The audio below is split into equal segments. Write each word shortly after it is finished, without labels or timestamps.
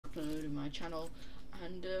uploaded my channel,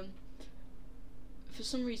 and for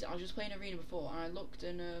some reason I was just playing Arena before, and I looked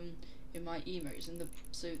in my emotes, and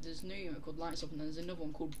so there's a new emote called Lights Up, and then there's another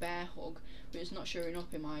one called Bear Hug, but it's not showing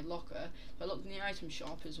up in my locker. I looked in the item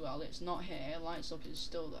shop as well, it's not here. Lights Up is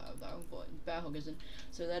still there though, but Bear Hug isn't.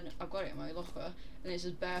 So then I've got it in my locker, and it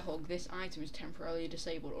says Bear Hug, this item is temporarily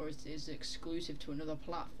disabled or is exclusive to another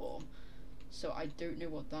platform. So I don't know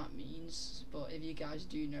what that means, but if you guys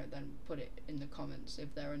do know, then put it in the comments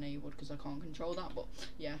if they're enabled, because I can't control that. But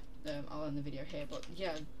yeah, I'll end the video here. But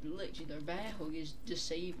yeah, literally the Bear Hug is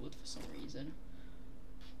disabled for some reason,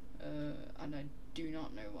 and I do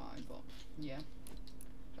not know why, but yeah.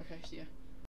 Okay, see ya.